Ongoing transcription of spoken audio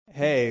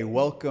Hey,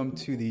 welcome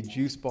to the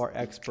Juice Bar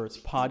Experts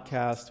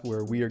podcast,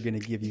 where we are going to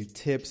give you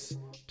tips,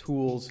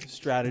 tools,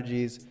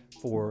 strategies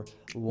for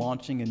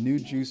launching a new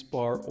juice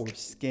bar or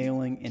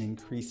scaling and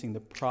increasing the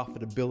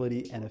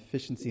profitability and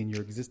efficiency in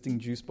your existing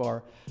juice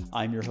bar.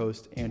 I'm your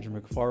host, Andrew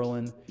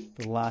McFarland.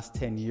 For the last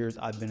 10 years,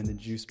 I've been in the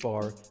juice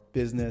bar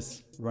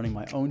business, running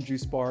my own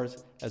juice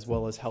bars, as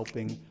well as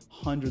helping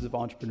hundreds of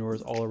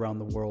entrepreneurs all around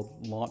the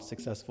world launch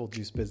successful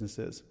juice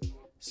businesses.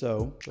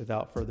 So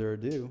without further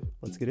ado,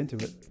 let's get into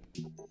it.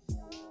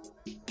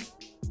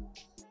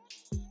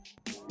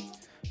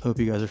 Hope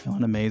you guys are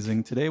feeling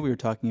amazing. Today we were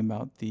talking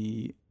about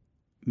the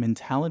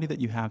mentality that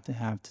you have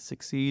to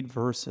succeed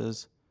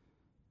versus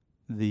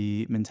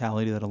the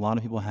mentality that a lot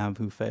of people have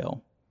who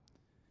fail.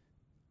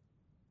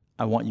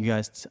 I'm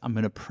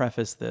going to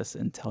preface this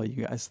and tell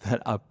you guys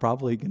that I'm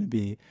probably going to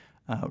be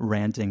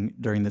ranting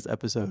during this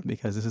episode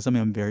because this is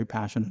something I'm very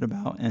passionate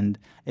about, and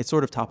it's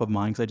sort of top of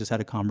mind because I just had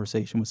a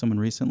conversation with someone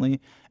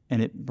recently,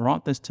 and it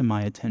brought this to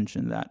my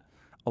attention that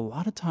a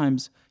lot of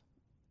times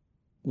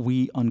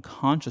we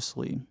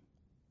unconsciously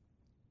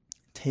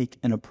take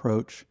an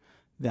approach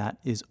that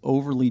is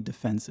overly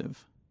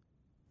defensive,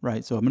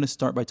 right? So I'm going to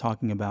start by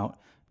talking about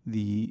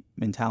the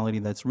mentality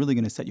that's really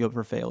going to set you up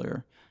for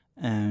failure.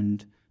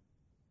 And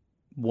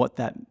what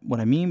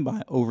I mean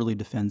by overly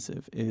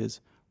defensive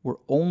is we're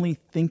only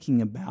thinking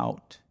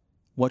about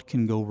what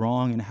can go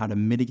wrong and how to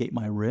mitigate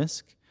my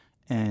risk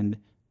and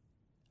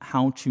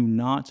how to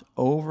not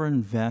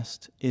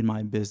overinvest in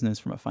my business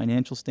from a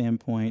financial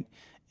standpoint,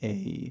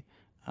 a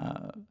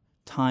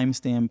time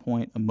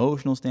standpoint,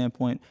 emotional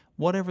standpoint,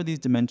 whatever these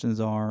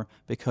dimensions are,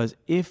 because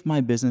if my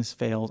business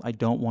fails, I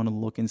don't want to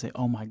look and say,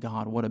 oh my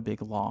God, what a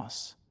big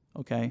loss,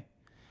 okay?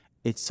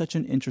 It's such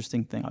an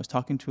interesting thing. I was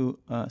talking to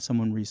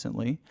someone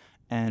recently,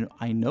 and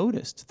I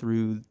noticed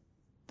through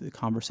the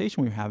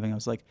conversation we were having, I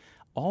was like,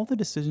 all the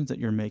decisions that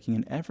you're making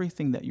and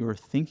everything that you're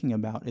thinking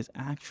about is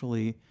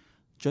actually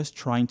just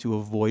trying to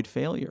avoid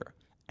failure.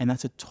 And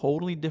that's a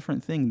totally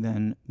different thing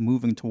than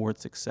moving towards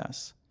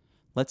success.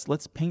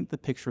 Let's paint the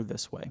picture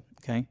this way,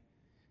 okay?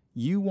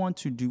 You want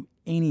to do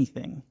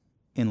anything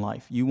in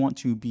life. You want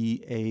to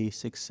be a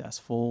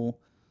successful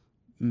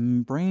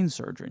brain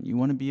surgeon. You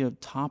want to be a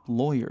top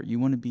lawyer. You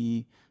want to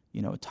be,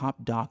 a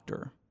top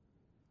doctor.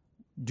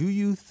 Do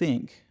you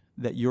think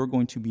that you're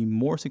going to be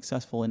more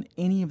successful in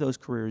any of those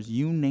careers,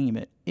 you name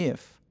it,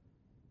 if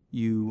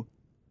you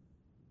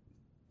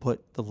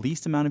put the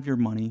least amount of your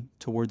money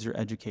towards your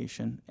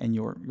education and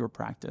your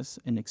practice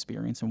and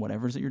experience and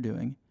whatever it is that you're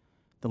doing,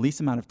 the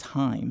least amount of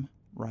time,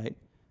 right,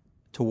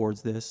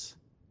 towards this,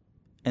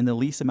 and the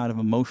least amount of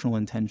emotional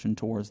intention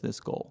towards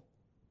this goal?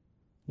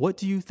 What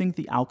do you think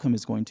the outcome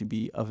is going to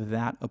be of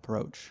that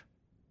approach?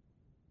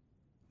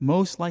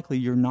 Most likely,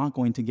 you're not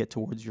going to get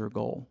towards your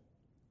goal.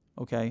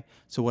 Okay,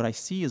 so what I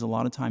see is a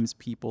lot of times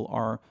people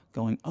are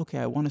going, okay,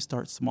 I want to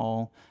start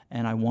small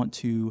and I want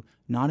to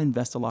not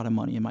invest a lot of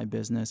money in my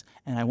business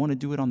and I want to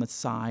do it on the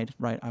side,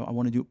 right? I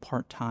want to do it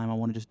part-time. I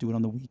want to just do it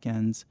on the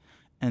weekends.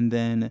 And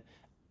then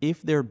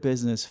if their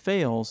business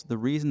fails, the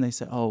reason they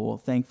say, oh, well,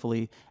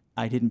 thankfully,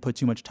 I didn't put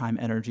too much time,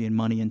 energy, and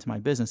money into my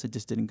business, it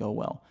just didn't go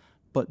well.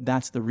 But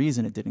that's the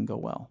reason it didn't go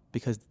well,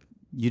 because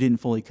you didn't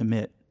fully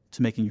commit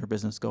to making your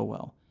business go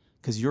well,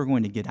 because you're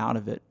going to get out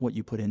of it what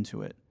you put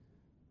into it.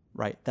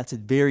 Right? That's a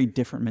very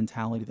different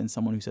mentality than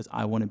someone who says,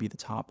 I want to be the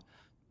top,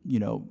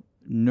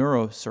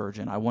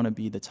 neurosurgeon. I want to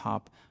be the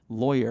top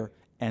lawyer.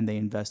 And they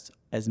invest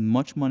as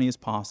much money as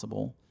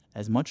possible,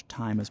 as much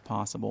time as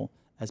possible,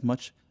 as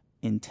much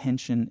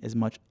intention, as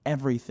much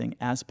everything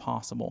as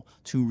possible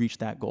to reach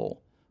that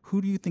goal.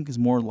 Who do you think is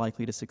more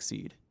likely to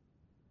succeed?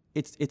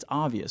 It's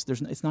obvious.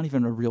 It's not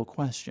even a real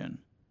question,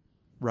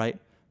 right?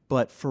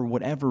 But for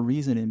whatever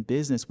reason in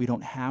business, we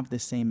don't have the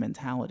same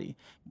mentality.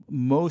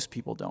 Most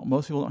people don't.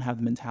 Most people don't have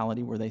the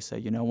mentality where they say,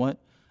 you know what,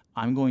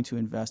 I'm going to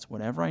invest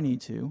whatever I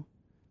need to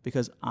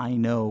because I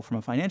know from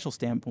a financial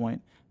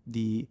standpoint,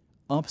 the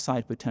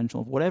upside potential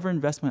of whatever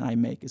investment I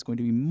make is going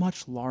to be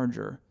much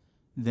larger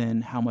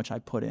than how much I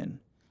put in.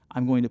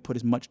 I'm going to put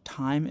as much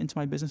time into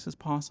my business as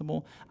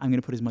possible. I'm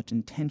going to put as much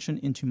intention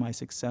into my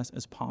success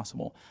as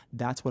possible.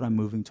 That's what I'm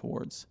moving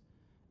towards.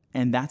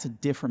 And that's a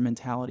different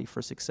mentality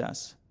for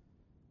success.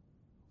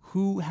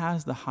 Who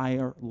has the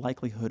higher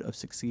likelihood of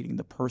succeeding?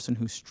 The person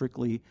who's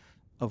strictly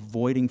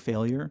avoiding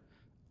failure.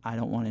 I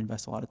don't want to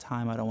invest a lot of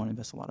time. I don't want to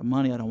invest a lot of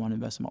money. I don't want to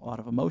invest a lot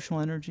of emotional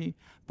energy,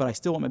 but I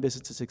still want my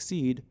business to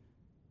succeed.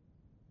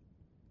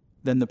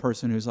 Then the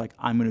person who's like,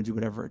 I'm going to do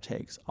whatever it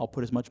takes. I'll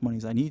put as much money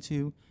as I need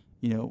to,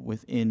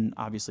 within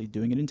obviously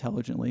doing it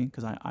intelligently,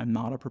 because I'm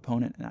not a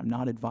proponent and I'm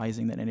not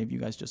advising that any of you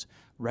guys just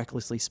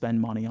recklessly spend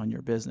money on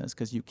your business,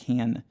 because you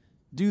can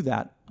do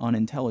that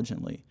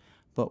unintelligently.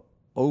 But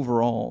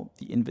overall,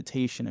 the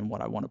invitation and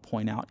what I want to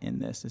point out in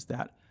this is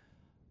that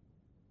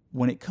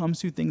when it comes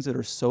to things that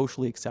are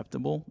socially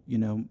acceptable,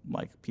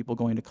 like people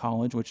going to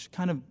college, which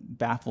kind of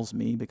baffles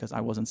me because I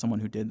wasn't someone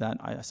who did that.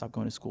 I stopped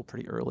going to school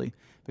pretty early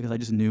because I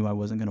just knew I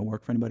wasn't going to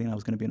work for anybody and I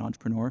was going to be an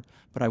entrepreneur.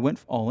 But I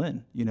went all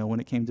in,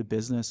 when it came to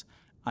business.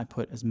 I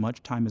put as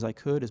much time as I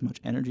could, as much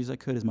energy as I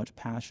could, as much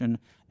passion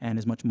and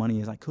as much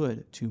money as I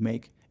could to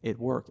make it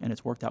work. And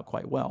it's worked out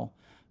quite well.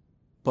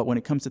 But when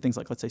it comes to things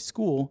like, let's say,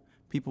 school,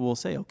 people will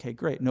say, okay,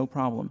 great, no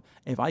problem.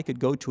 If I could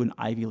go to an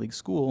Ivy League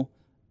school,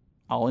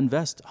 I'll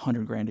invest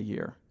 $100,000 a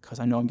year because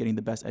I know I'm getting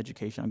the best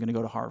education. I'm going to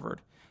go to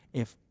Harvard.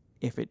 If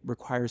it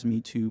requires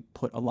me to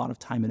put a lot of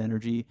time and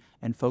energy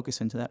and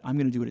focus into that, I'm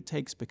going to do what it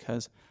takes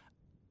because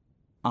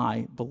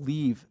I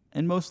believe,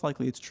 and most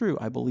likely it's true,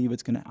 I believe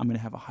I'm going to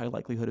have a high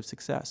likelihood of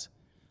success.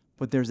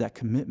 But there's that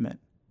commitment.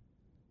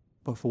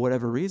 But for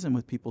whatever reason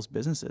with people's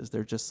businesses,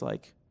 they're just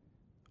like,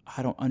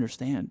 I don't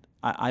understand.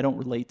 I don't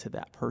relate to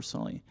that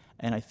personally.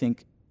 And I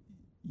think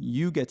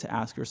you get to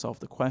ask yourself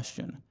the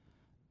question,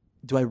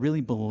 do I really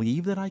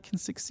believe that I can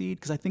succeed?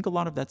 Because I think a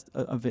lot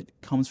of it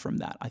comes from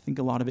that. I think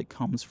a lot of it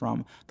comes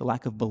from the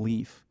lack of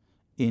belief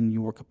in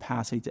your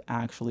capacity to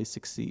actually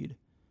succeed.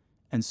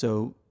 And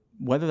so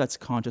whether that's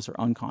conscious or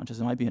unconscious,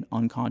 it might be an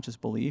unconscious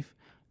belief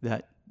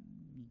that,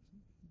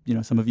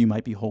 some of you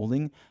might be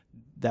holding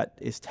that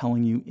is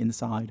telling you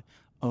inside,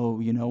 oh,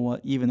 you know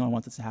what, even though I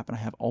want this to happen, I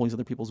have all these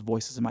other people's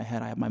voices in my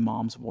head. I have my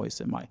mom's voice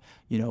and my,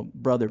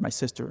 brother, my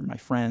sister, and my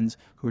friends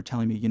who are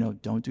telling me,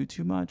 don't do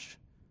too much.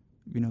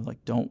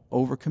 Don't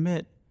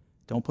overcommit.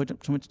 Don't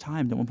put too much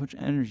time. Don't put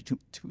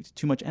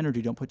too much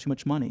energy. Don't put too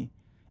much money.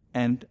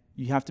 And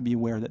you have to be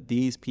aware that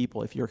these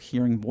people, if you're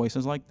hearing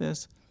voices like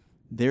this,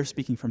 they're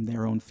speaking from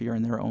their own fear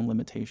and their own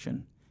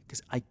limitation.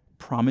 Because I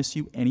promise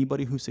you,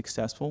 anybody who's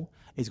successful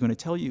is going to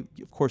tell you,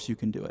 of course you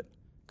can do it.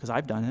 Because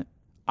I've done it.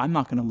 I'm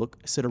not going to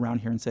sit around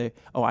here and say,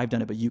 oh, I've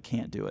done it, but you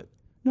can't do it.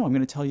 No, I'm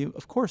going to tell you,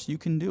 of course you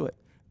can do it.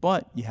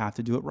 But you have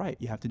to do it right.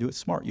 You have to do it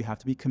smart. You have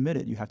to be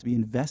committed. You have to be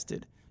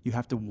invested. You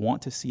have to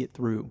want to see it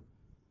through.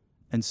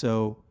 And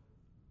so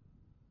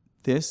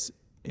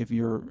if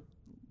you're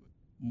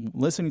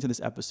listening to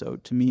this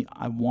episode, to me,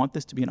 I want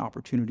this to be an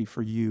opportunity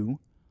for you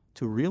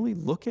to really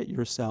look at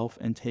yourself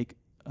and take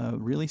a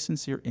really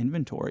sincere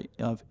inventory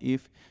of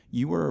if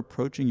you are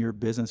approaching your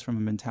business from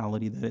a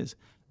mentality that is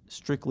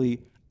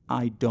strictly,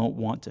 I don't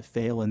want to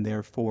fail and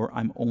therefore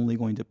I'm only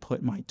going to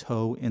put my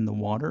toe in the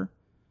water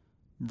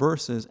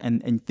versus,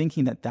 and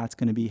thinking that that's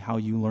going to be how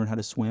you learn how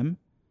to swim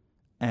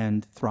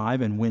and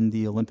thrive and win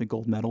the Olympic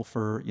gold medal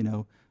for,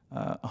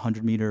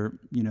 100-meter,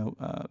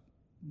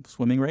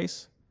 swimming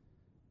race.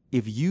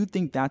 If you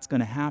think that's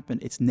going to happen,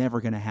 it's never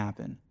going to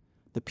happen.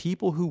 The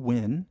people who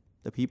win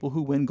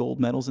gold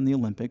medals in the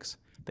Olympics,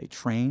 they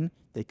train,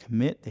 they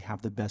commit, they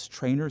have the best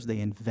trainers, they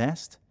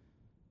invest,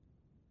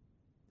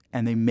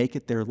 and they make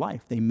it their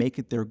life. They make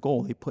it their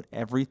goal. They put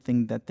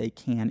everything that they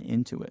can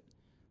into it.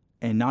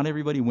 And not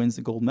everybody wins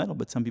the gold medal,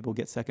 but some people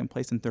get second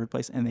place and third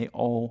place, and they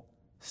all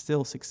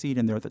still succeed,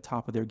 and they're at the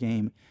top of their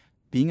game.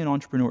 Being an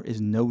entrepreneur is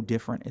no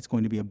different. It's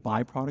going to be a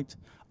byproduct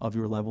of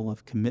your level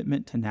of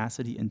commitment,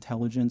 tenacity,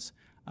 intelligence,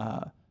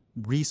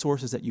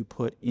 resources that you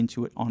put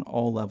into it on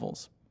all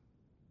levels.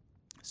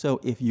 So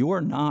if you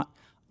are not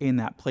in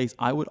that place,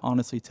 I would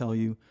honestly tell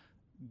you,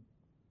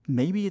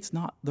 maybe it's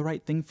not the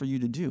right thing for you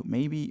to do.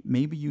 Maybe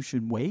you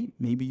should wait.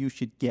 Maybe you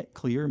should get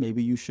clear.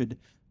 Maybe you should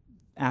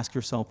ask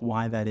yourself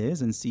why that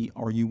is and see,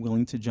 are you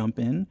willing to jump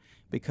in?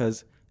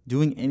 Because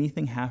doing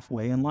anything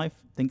halfway in life,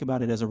 think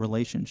about it as a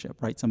relationship,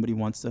 right? Somebody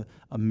wants a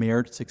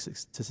marriage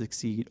to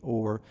succeed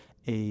or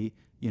a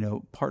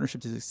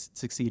partnership to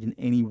succeed in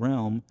any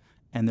realm,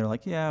 and they're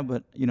like, yeah,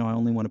 but I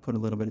only want to put a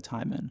little bit of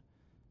time in.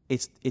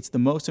 It's the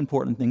most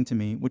important thing to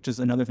me, which is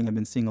another thing I've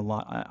been seeing a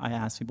lot. I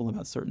ask people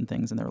about certain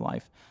things in their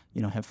life.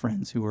 I have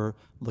friends who are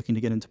looking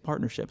to get into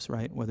partnerships,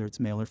 right? Whether it's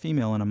male or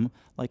female, and I'm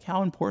like,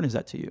 how important is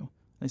that to you? And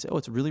they say, oh,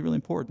 it's really, really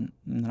important.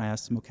 And then I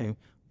ask them, okay,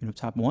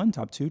 top 1,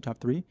 top 2,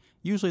 top 3.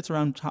 Usually it's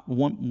around top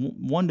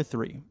 1 to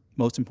 3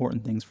 most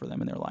important things for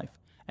them in their life.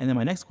 And then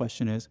my next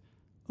question is,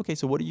 okay,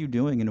 so what are you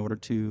doing in order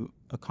to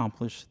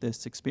accomplish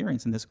this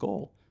experience and this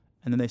goal?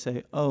 And then they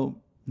say, oh,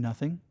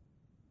 nothing.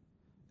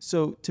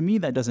 So to me,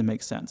 that doesn't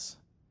make sense.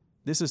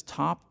 This is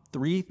top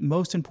 3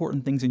 most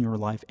important things in your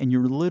life, and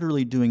you're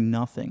literally doing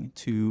nothing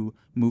to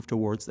move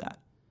towards that.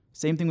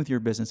 Same thing with your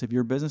business. If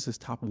your business is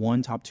top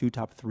 1, top 2,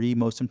 top 3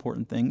 most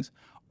important things,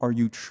 are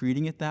you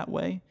treating it that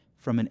way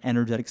from an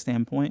energetic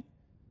standpoint,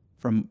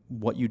 from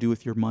what you do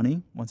with your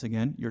money, once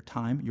again, your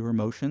time, your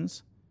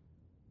emotions,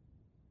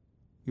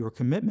 your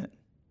commitment?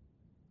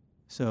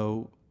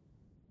 So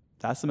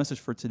that's the message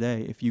for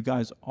today. If you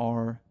guys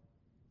are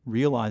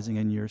realizing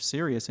and you're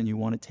serious and you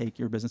want to take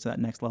your business to that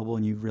next level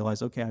and you've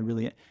realized, okay, I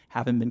really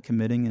haven't been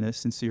committing in a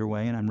sincere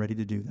way and I'm ready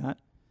to do that,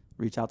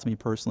 reach out to me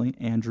personally,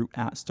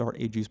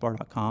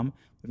 andrew@startajuicebar.com.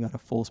 We've got a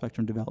full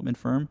spectrum development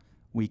firm.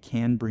 We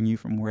can bring you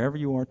from wherever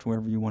you are to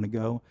wherever you want to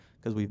go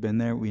because we've been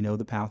there. We know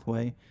the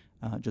pathway.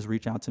 Just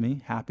reach out to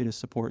me. Happy to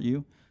support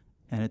you.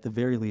 And at the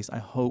very least, I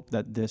hope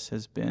that this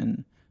has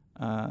been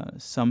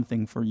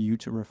something for you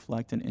to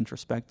reflect and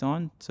introspect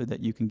on so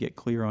that you can get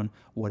clear on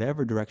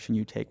whatever direction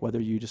you take, whether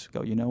you just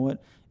go, you know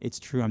what, it's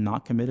true, I'm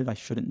not committed, I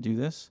shouldn't do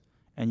this,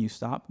 and you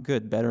stop.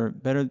 Good. Better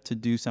to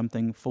do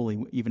something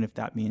fully, even if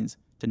that means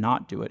to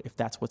not do it, if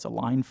that's what's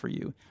aligned for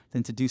you,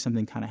 than to do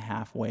something kind of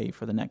halfway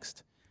for the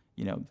next,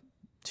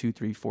 2,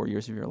 3, 4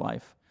 years of your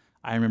life.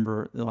 I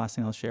remember the last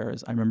thing I'll share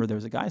is I remember there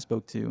was a guy I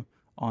spoke to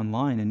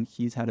online, and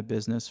he's had a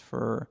business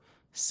for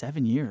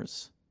 7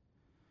 years.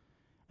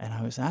 And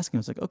I was asking, I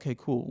was like, okay,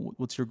 cool.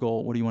 What's your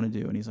goal? What do you want to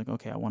do? And he's like,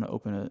 okay, I want to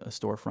open a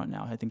storefront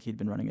now. I think he'd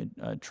been running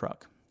a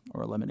truck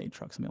or a lemonade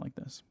truck, something like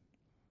this.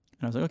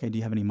 And I was like, okay, do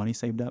you have any money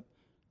saved up?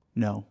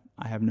 No,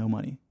 I have no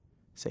money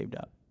saved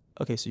up.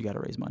 Okay, so you got to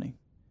raise money.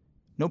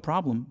 No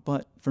problem.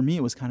 But for me,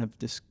 it was kind of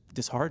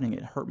disheartening.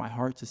 It hurt my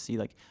heart to see,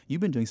 like,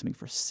 you've been doing something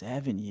for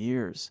 7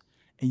 years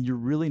and you're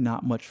really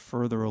not much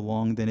further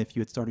along than if you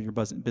had started your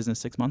business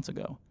 6 months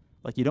ago.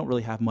 Like, you don't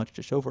really have much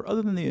to show for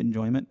other than the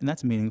enjoyment, and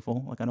that's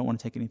meaningful. Like, I don't want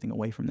to take anything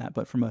away from that.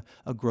 But from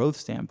a growth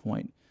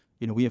standpoint,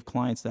 we have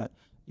clients that,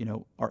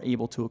 are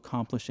able to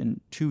accomplish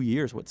in 2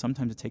 years what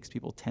sometimes it takes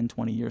people 10,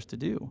 20 years to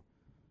do.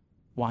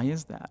 Why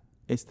is that?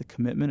 It's the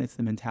commitment, it's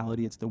the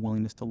mentality, it's the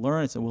willingness to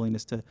learn, it's the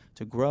willingness to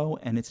grow,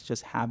 and it's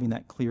just having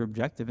that clear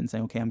objective and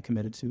saying, okay, I'm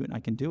committed to it and I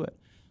can do it.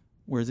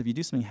 Whereas if you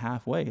do something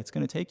halfway, it's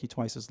going to take you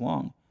twice as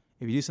long.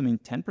 If you do something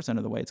 10%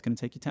 of the way, it's going to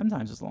take you 10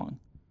 times as long.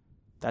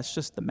 That's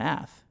just the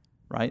math.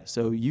 Right?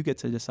 So you get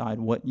to decide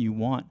what you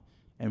want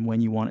and when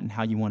you want it and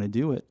how you want to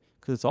do it,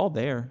 because it's all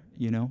there.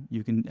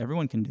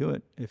 Everyone can do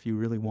it if you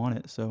really want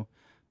it. So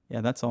yeah,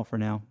 that's all for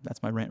now.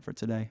 That's my rant for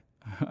today.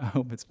 I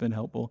hope it's been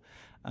helpful.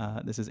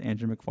 This is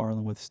Andrew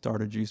McFarland with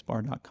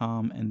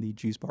StartAJuiceBar.com and the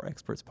Juice Bar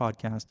Experts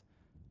podcast.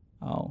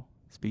 I'll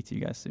speak to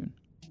you guys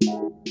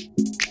soon.